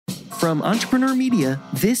From Entrepreneur Media,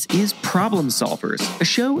 this is Problem Solvers, a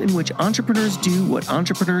show in which entrepreneurs do what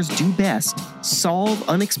entrepreneurs do best: solve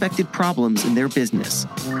unexpected problems in their business.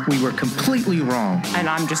 We were completely wrong. And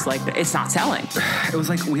I'm just like, it's not selling. It was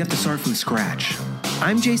like we have to start from scratch.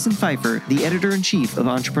 I'm Jason Pfeiffer, the editor-in-chief of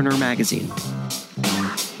Entrepreneur Magazine.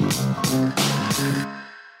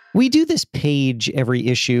 We do this page every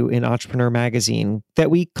issue in Entrepreneur Magazine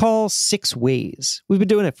that we call 6 Ways. We've been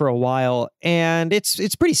doing it for a while, and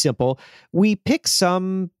it's pretty simple. We pick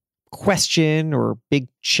some question or big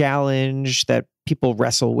challenge that people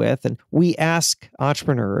wrestle with, and we ask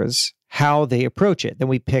entrepreneurs how they approach it. Then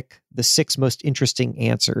we pick the 6 most interesting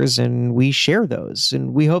answers, and we share those,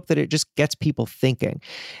 and we hope that it just gets people thinking.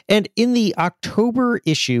 And in the October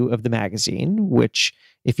issue of the magazine, which,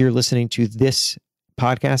 if you're listening to this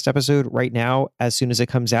podcast episode right now, as soon as it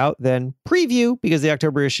comes out, then preview, because the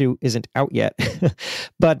October issue isn't out yet.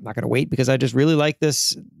 But I'm not going to wait because I just really like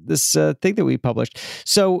this thing that we published.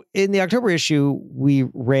 So in the October issue, we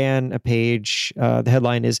ran a page. The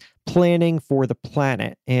headline is Planning for the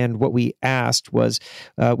Planet. And what we asked was,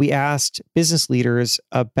 we asked business leaders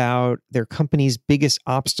about their company's biggest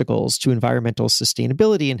obstacles to environmental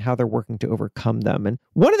sustainability and how they're working to overcome them. And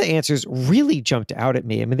one of the answers really jumped out at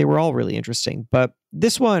me. I mean, they were all really interesting, but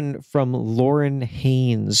this one from Lauren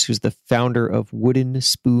Haynes, who's the founder of Wooden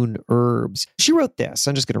Spoon Herbs. She wrote this.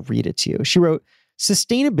 I'm just going to read it to you. She wrote,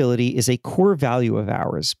 "Sustainability is a core value of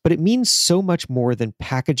ours, but it means so much more than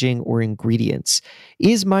packaging or ingredients.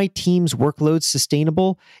 Is my team's workload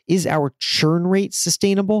sustainable? Is our churn rate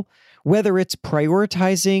sustainable? Whether it's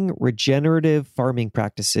prioritizing regenerative farming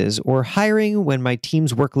practices or hiring when my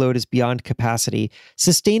team's workload is beyond capacity,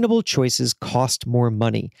 sustainable choices cost more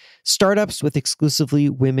money. Startups with exclusively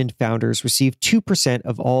women founders receive 2%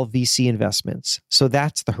 of all VC investments. So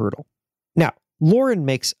that's the hurdle." Now, Lauren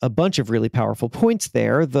makes a bunch of really powerful points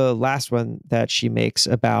there. The last one that she makes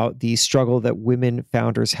about the struggle that women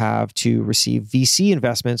founders have to receive VC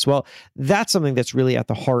investments, well, that's something that's really at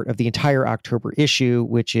the heart of the entire October issue,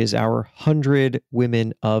 which is our 100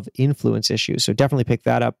 Women of Influence issue. So definitely pick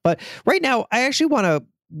that up. But right now, I actually want to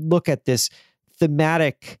look at this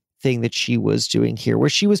thematic thing that she was doing here, where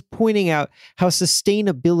she was pointing out how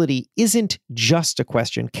sustainability isn't just a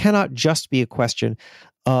question, cannot just be a question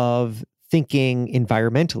of thinking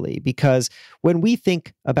environmentally, because when we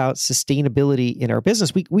think about sustainability in our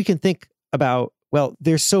business, we can think about, well,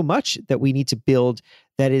 there's so much that we need to build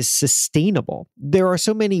that is sustainable. There are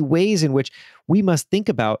so many ways in which we must think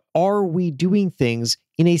about, are we doing things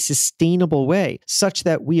in a sustainable way such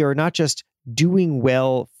that we are not just doing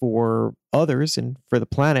well for others and for the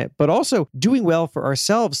planet, but also doing well for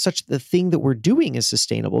ourselves such that the thing that we're doing is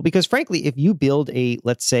sustainable. Because frankly, if you build a,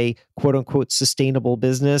 let's say, quote unquote, sustainable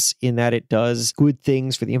business in that it does good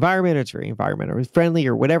things for the environment, or it's very environmentally friendly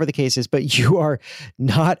or whatever the case is, but you are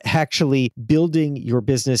not actually building your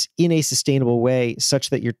business in a sustainable way such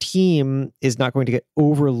that your team is not going to get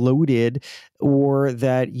overloaded, or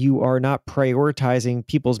that you are not prioritizing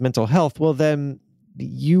people's mental health, well, then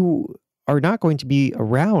you are not going to be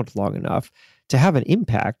around long enough to have an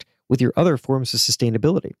impact with your other forms of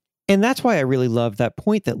sustainability. And that's why I really love that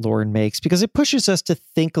point that Lauren makes, because it pushes us to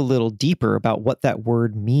think a little deeper about what that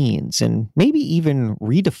word means and maybe even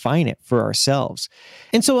redefine it for ourselves.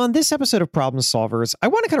 And so on this episode of Problem Solvers, I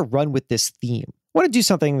want to kind of run with this theme. I want to do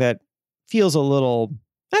something that feels a little,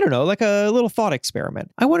 I don't know, like a little thought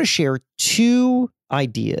experiment. I want to share 2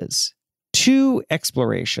 ideas, 2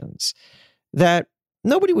 explorations that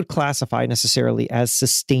nobody would classify necessarily as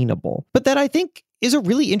sustainable, but that I think is a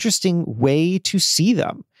really interesting way to see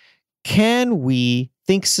them. Can we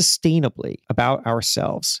think sustainably about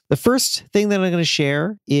ourselves? The first thing that I'm going to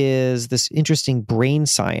share is this interesting brain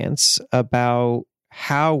science about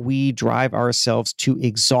how we drive ourselves to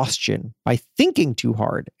exhaustion by thinking too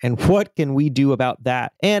hard, and what can we do about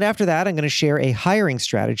that? And after that, I'm going to share a hiring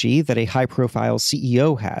strategy that a high-profile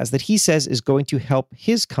CEO has that he says is going to help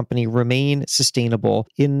his company remain sustainable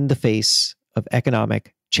in the face of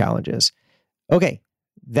economic challenges. Okay,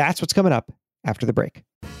 that's what's coming up after the break.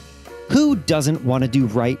 Who doesn't want to do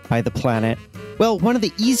right by the planet? Well, one of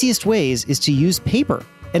the easiest ways is to use paper.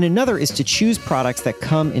 And another is to choose products that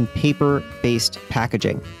come in paper-based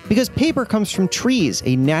packaging. Because paper comes from trees,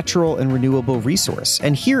 a natural and renewable resource.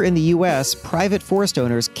 And here in the US, private forest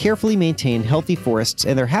owners carefully maintain healthy forests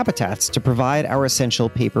and their habitats to provide our essential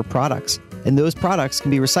paper products. And those products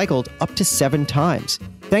can be recycled up to 7 times.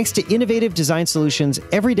 Thanks to innovative design solutions,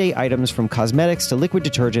 everyday items from cosmetics to liquid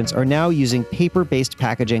detergents are now using paper-based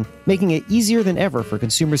packaging, making it easier than ever for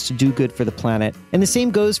consumers to do good for the planet. And the same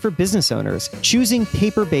goes for business owners. Choosing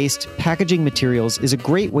paper-based packaging materials is a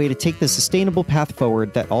great way to take the sustainable path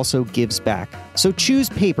forward that also gives back. So choose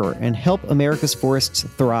paper and help America's forests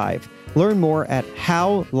thrive. Learn more at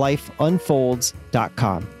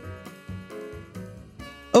howlifeunfolds.com.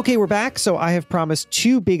 Okay, we're back. So I have promised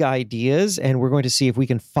two big ideas, and we're going to see if we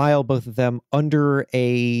can file both of them under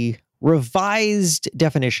a revised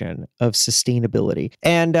definition of sustainability.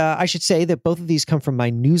 And I should say that both of these come from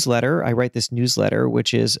my newsletter. I write this newsletter,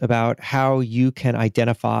 which is about how you can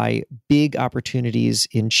identify big opportunities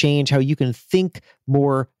in change, how you can think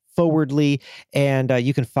more forwardly. And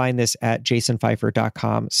you can find this at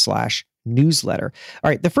jasonfeifer.com/newsletter.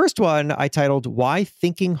 All right. The first one I titled Why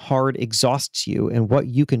Thinking Hard Exhausts You and What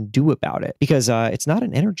You Can Do About It, because it's not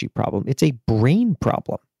an energy problem. It's a brain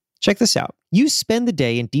problem. Check this out. You spend the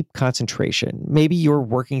day in deep concentration. Maybe you're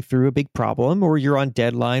working through a big problem or you're on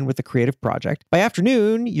deadline with a creative project. By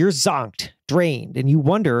afternoon, you're zonked, drained, and you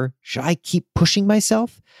wonder, should I keep pushing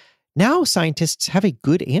myself? Now, scientists have a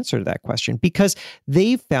good answer to that question because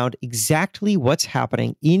they've found exactly what's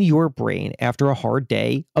happening in your brain after a hard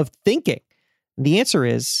day of thinking. And the answer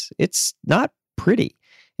is, it's not pretty.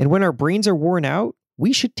 And when our brains are worn out,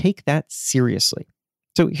 we should take that seriously.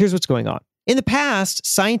 So here's what's going on. In the past,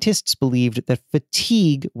 scientists believed that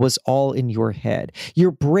fatigue was all in your head.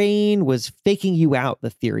 Your brain was faking you out, the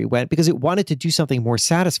theory went, because it wanted to do something more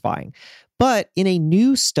satisfying. But in a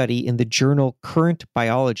new study in the journal Current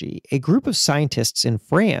Biology, a group of scientists in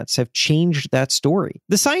France have changed that story.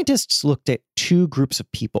 The scientists looked at two groups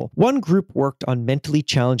of people. One group worked on mentally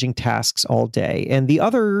challenging tasks all day, and the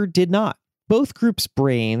other did not. Both groups'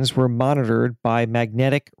 brains were monitored by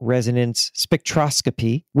magnetic resonance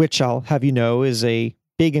spectroscopy, which I'll have you know is a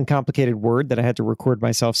big and complicated word that I had to record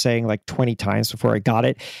myself saying like 20 times before I got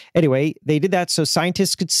it. Anyway, they did that so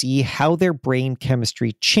scientists could see how their brain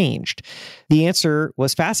chemistry changed. The answer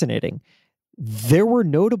was fascinating. There were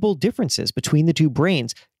notable differences between the two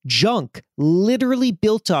brains. Junk literally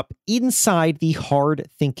built up inside the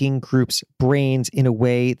hard-thinking group's brains in a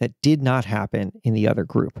way that did not happen in the other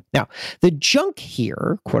group. Now, the junk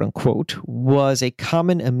here, quote unquote, was a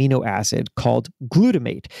common amino acid called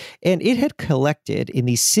glutamate, and it had collected in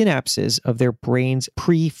the synapses of their brain's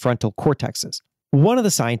prefrontal cortexes. One of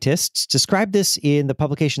the scientists described this in the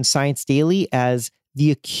publication Science Daily as the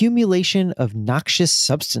accumulation of noxious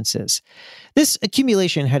substances. This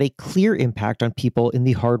accumulation had a clear impact on people in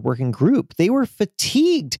the hardworking group. They were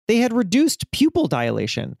fatigued. They had reduced pupil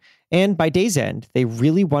dilation. And by day's end, they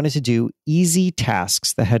really wanted to do easy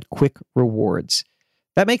tasks that had quick rewards.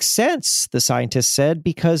 That makes sense, the scientists said,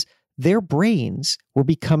 because their brains were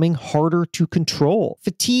becoming harder to control.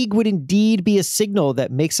 Fatigue would indeed be a signal that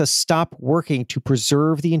makes us stop working to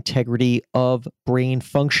preserve the integrity of brain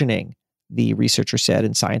functioning, the researcher said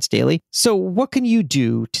in Science Daily. So what can you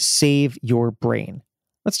do to save your brain?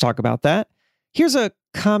 Let's talk about that. Here's a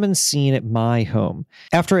common scene at my home.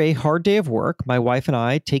 After a hard day of work, my wife and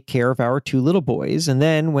I take care of our two little boys. And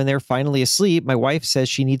then when they're finally asleep, my wife says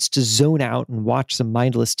she needs to zone out and watch some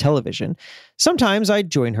mindless television. Sometimes I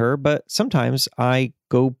join her, but sometimes I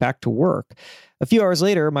go back to work. A few hours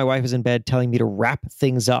later, my wife is in bed telling me to wrap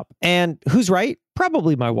things up. And who's right?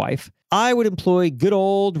 Probably my wife. I would employ good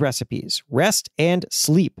old recipes, rest and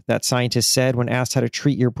sleep, that scientist said when asked how to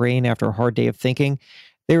treat your brain after a hard day of thinking.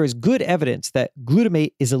 There is good evidence that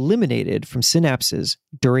glutamate is eliminated from synapses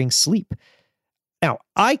during sleep. Now,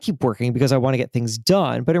 I keep working because I want to get things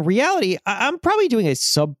done, but in reality, I'm probably doing a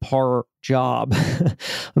subpar job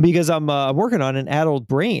because I'm working on an adult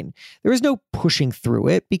brain. There is no pushing through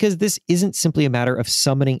it because this isn't simply a matter of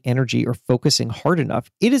summoning energy or focusing hard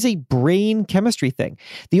enough. It is a brain chemistry thing.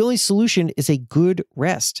 The only solution is a good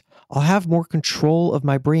rest. I'll have more control of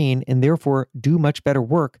my brain and therefore do much better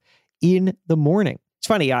work in the morning. It's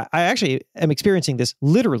funny, I actually am experiencing this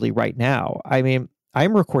literally right now. I mean,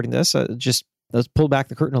 I'm recording this, let's pull back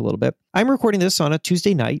the curtain a little bit. I'm recording this on a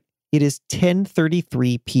Tuesday night. It is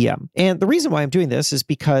 10:33 p.m. And the reason why I'm doing this is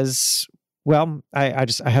because, well, I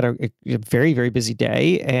had a very, very busy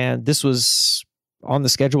day, and this was on the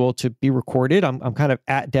schedule to be recorded. I'm kind of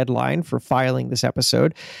at deadline for filing this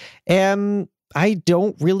episode, and I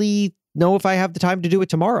don't really know if I have the time to do it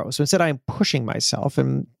tomorrow. So instead, I'm pushing myself,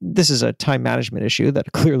 and this is a time management issue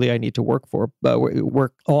that clearly I need to work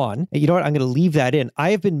on. You know what? I'm going to leave that in.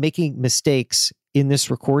 I have been making mistakes in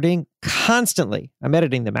this recording constantly. I'm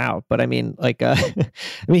editing them out, but I mean,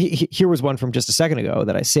 here was one from just a second ago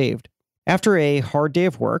that I saved. After a hard day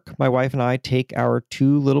of work, my wife and I take our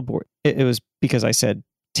two little boys. It was because I said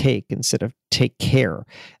take instead of take care.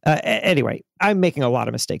 Anyway, I'm making a lot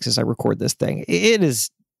of mistakes as I record this thing. It is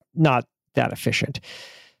not that efficient,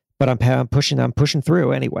 but I'm pushing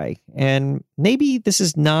through anyway. And maybe this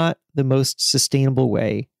is not the most sustainable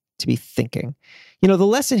way to be thinking. The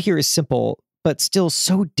lesson here is simple, but still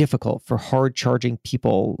so difficult for hard-charging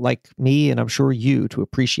people like me, and I'm sure you, to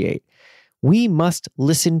appreciate. We must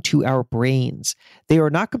listen to our brains. They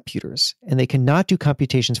are not computers, and they cannot do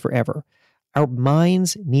computations forever. Our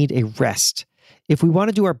minds need a rest. If we want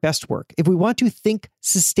to do our best work, if we want to think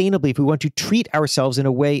sustainably, if we want to treat ourselves in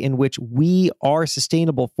a way in which we are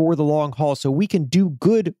sustainable for the long haul so we can do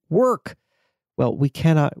good work, well, we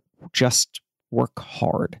cannot just work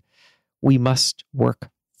hard. We must work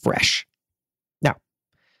fresh. Now,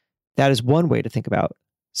 that is one way to think about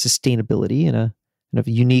sustainability in a kind of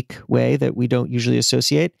unique way that we don't usually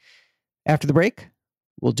associate. After the break,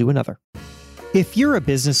 we'll do another. If you're a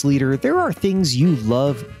business leader, there are things you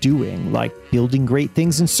love doing, like building great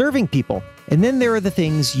things and serving people. And then there are the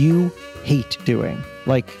things you hate doing,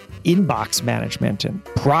 like inbox management and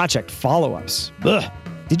project follow-ups. Ugh.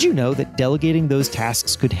 Did you know that delegating those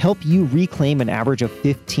tasks could help you reclaim an average of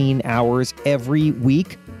 15 hours every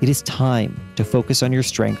week? It is time to focus on your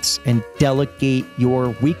strengths and delegate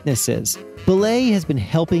your weaknesses. Belay has been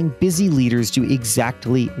helping busy leaders do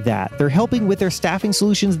exactly that. They're helping with their staffing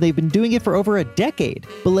solutions. They've been doing it for over a decade.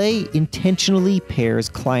 Belay intentionally pairs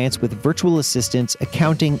clients with virtual assistants,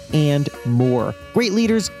 accounting, and more. Great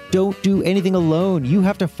leaders don't do anything alone. You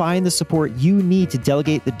have to find the support you need to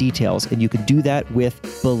delegate the details, and you can do that with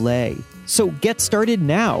Belay. So get started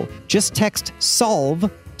now. Just text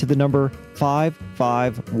SOLVE to the number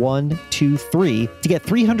 55123 to get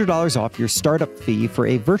 $300 off your startup fee for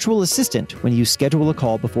a virtual assistant when you schedule a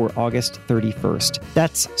call before August 31st.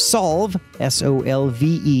 That's SOLVE,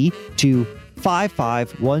 SOLVE, to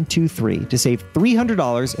 55123 to save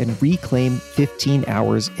 $300 and reclaim 15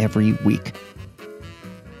 hours every week.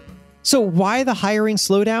 So why the hiring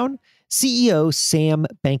slowdown? CEO Sam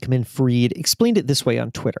Bankman-Fried explained it this way on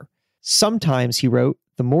Twitter. Sometimes, he wrote,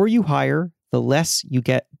 the more you hire, the less you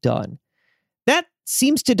get done. That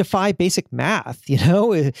seems to defy basic math.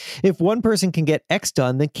 If one person can get X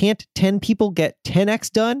done, then can't 10 people get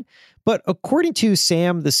 10X done? But according to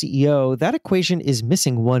Sam, the CEO, that equation is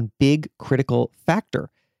missing one big critical factor.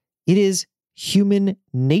 It is human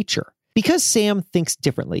nature. Because Sam thinks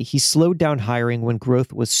differently, he slowed down hiring when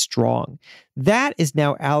growth was strong. That is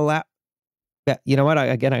now you know what?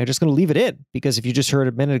 I'm just going to leave it in, because if you just heard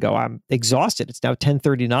a minute ago, I'm exhausted. It's now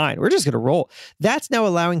 10:39. We're just going to roll. That's now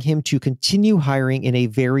allowing him to continue hiring in a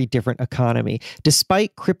very different economy,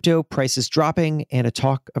 despite crypto prices dropping and a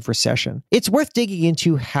talk of recession. It's worth digging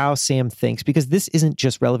into how Sam thinks, because this isn't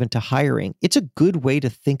just relevant to hiring. It's a good way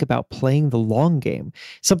to think about playing the long game,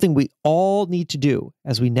 something we all need to do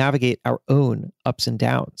as we navigate our own ups and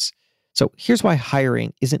downs. So here's why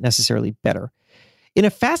hiring isn't necessarily better. In a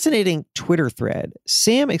fascinating Twitter thread,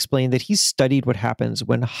 Sam explained that he's studied what happens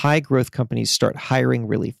when high-growth companies start hiring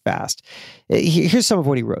really fast. Here's some of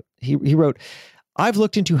what he wrote. He wrote, I've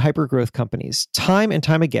looked into hyper-growth companies time and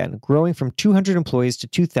time again. Growing from 200 employees to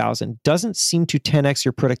 2,000 doesn't seem to 10x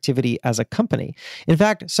your productivity as a company. In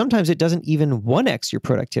fact, sometimes it doesn't even 1x your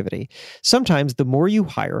productivity. Sometimes the more you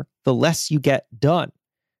hire, the less you get done.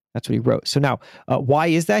 That's what he wrote. So now, why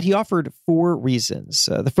is that? He offered 4 reasons.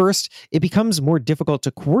 The first, it becomes more difficult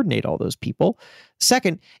to coordinate all those people.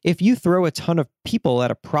 Second, if you throw a ton of people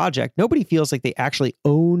at a project, nobody feels like they actually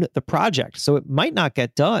own the project, so it might not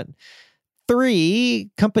get done. 3,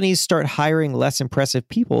 companies start hiring less impressive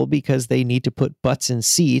people because they need to put butts in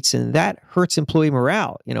seats, and that hurts employee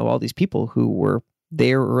morale. All these people who were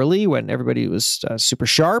there early when everybody was super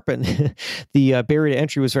sharp and the barrier to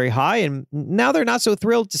entry was very high. And now they're not so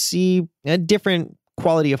thrilled to see a different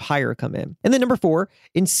quality of hire come in. And then number 4,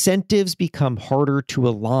 incentives become harder to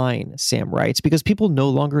align, Sam writes, because people no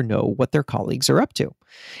longer know what their colleagues are up to.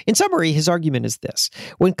 In summary, his argument is this: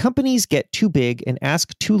 when companies get too big and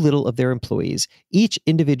ask too little of their employees, each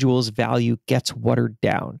individual's value gets watered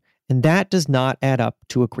down, and that does not add up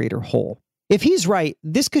to a greater whole. If he's right,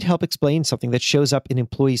 this could help explain something that shows up in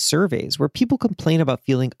employee surveys where people complain about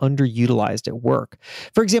feeling underutilized at work.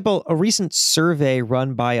 For example, a recent survey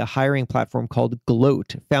run by a hiring platform called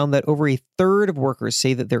Gloat found that over a third of workers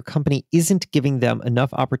say that their company isn't giving them enough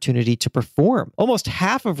opportunity to perform. Almost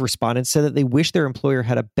half of respondents said that they wish their employer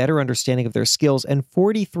had a better understanding of their skills, and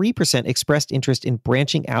 43% expressed interest in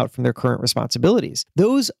branching out from their current responsibilities.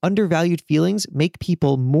 Those undervalued feelings make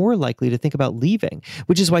people more likely to think about leaving,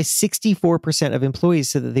 which is why 64% of employees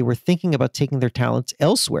said that they were thinking about taking their talents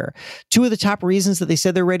elsewhere. 2 of the top reasons that they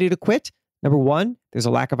said they're ready to quit: number 1, there's a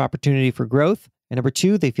lack of opportunity for growth, And number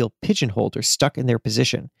two, they feel pigeonholed or stuck in their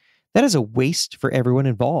position. That is a waste for everyone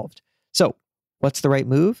involved. So, what's the right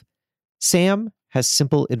move? Sam has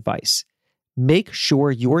simple advice. Make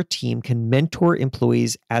sure your team can mentor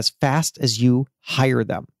employees as fast as you hire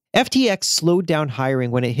them. FTX slowed down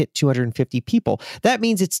hiring when it hit 250 people. That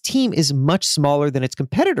means its team is much smaller than its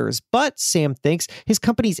competitors, but Sam thinks his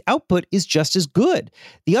company's output is just as good.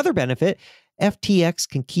 The other benefit, FTX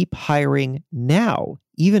can keep hiring now,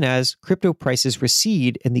 even as crypto prices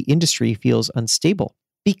recede and the industry feels unstable.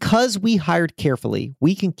 Because we hired carefully,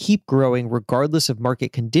 we can keep growing regardless of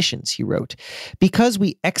market conditions, he wrote. Because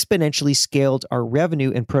we exponentially scaled our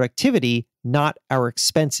revenue and productivity, not our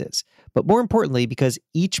expenses. But more importantly, because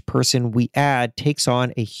each person we add takes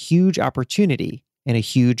on a huge opportunity and a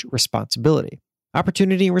huge responsibility.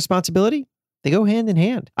 Opportunity and responsibility? They go hand in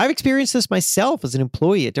hand. I've experienced this myself as an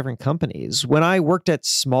employee at different companies. When I worked at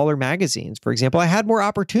smaller magazines, for example, I had more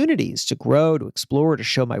opportunities to grow, to explore, to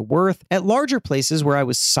show my worth. At larger places where I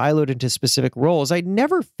was siloed into specific roles, I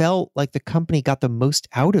never felt like the company got the most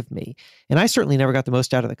out of me. And I certainly never got the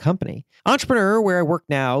most out of the company. Entrepreneur, where I work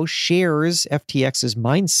now, shares FTX's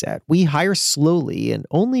mindset. We hire slowly and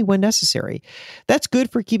only when necessary. That's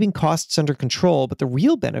good for keeping costs under control, but the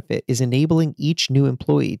real benefit is enabling each new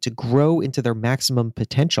employee to grow into their maximum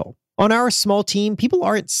potential. On our small team, people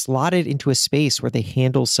aren't slotted into a space where they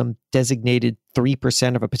handle some designated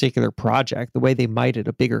 3% of a particular project the way they might at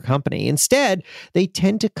a bigger company. Instead, they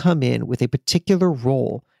tend to come in with a particular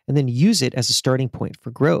role and then use it as a starting point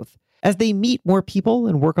for growth. As they meet more people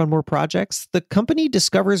and work on more projects, the company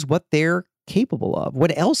discovers what they're capable of,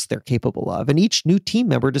 what else they're capable of, and each new team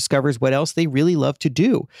member discovers what else they really love to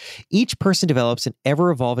do. Each person develops an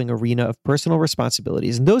ever-evolving arena of personal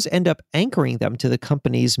responsibilities, and those end up anchoring them to the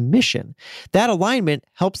company's mission. That alignment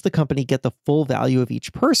helps the company get the full value of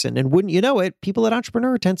each person, and wouldn't you know it, people at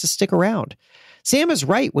Entrepreneur tend to stick around. Sam is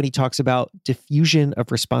right when he talks about diffusion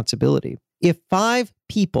of responsibility. If 5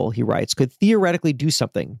 people, he writes, could theoretically do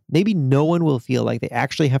something, maybe no one will feel like they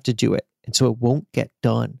actually have to do it, and so it won't get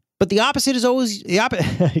done. But the opposite is always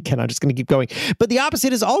again, I'm just going to keep going. But the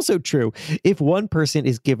opposite is also true. If one person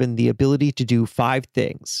is given the ability to do 5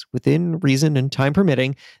 things within reason and time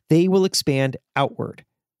permitting, they will expand outward.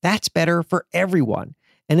 That's better for everyone.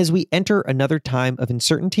 And as we enter another time of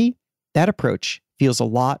uncertainty, that approach feels a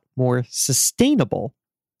lot more sustainable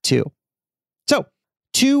too. So,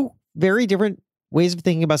 2 very different ways of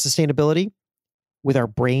thinking about sustainability with our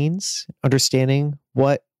brains, understanding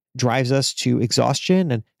what drives us to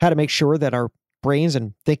exhaustion and how to make sure that our brains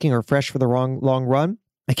and thinking are fresh for the long run.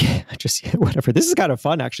 Whatever. This is kind of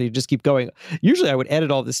fun, actually, to just keep going. Usually I would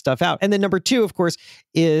edit all this stuff out. And then number 2, of course,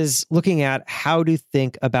 is looking at how to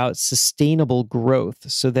think about sustainable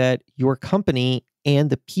growth so that your company and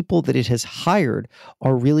the people that it has hired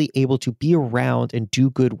are really able to be around and do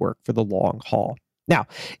good work for the long haul. Now,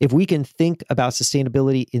 if we can think about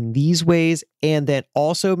sustainability in these ways and then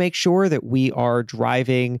also make sure that we are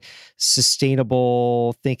driving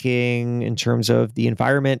sustainable thinking in terms of the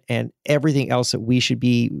environment and everything else that we should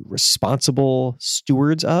be responsible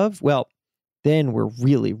stewards of, well, then we're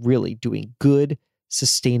really, really doing good,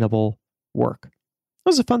 sustainable work.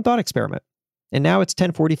 That was a fun thought experiment. And now it's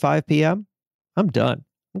 10:45 p.m. I'm done.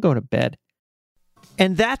 I'm going to bed.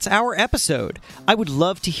 And that's our episode. I would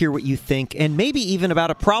love to hear what you think and maybe even about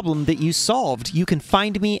a problem that you solved. You can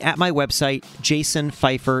find me at my website,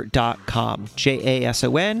 jasonfeifer.com,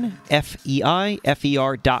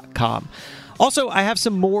 JASONFEIFER.com. Also, I have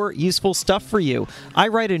some more useful stuff for you. I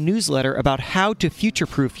write a newsletter about how to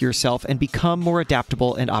future-proof yourself and become more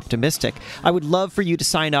adaptable and optimistic. I would love for you to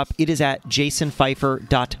sign up. It is at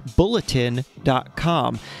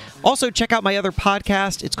jasonfeifer.bulletin.com. Also, check out my other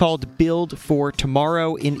podcast. It's called Build for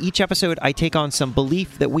Tomorrow. In each episode, I take on some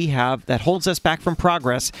belief that we have that holds us back from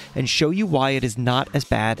progress and show you why it is not as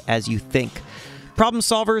bad as you think. Problem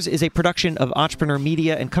Solvers is a production of Entrepreneur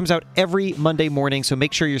Media and comes out every Monday morning, so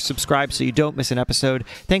make sure you're subscribed so you don't miss an episode.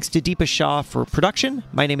 Thanks to Deepa Shah for production.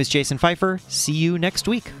 My name is Jason Feifer. See you next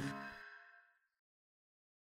week.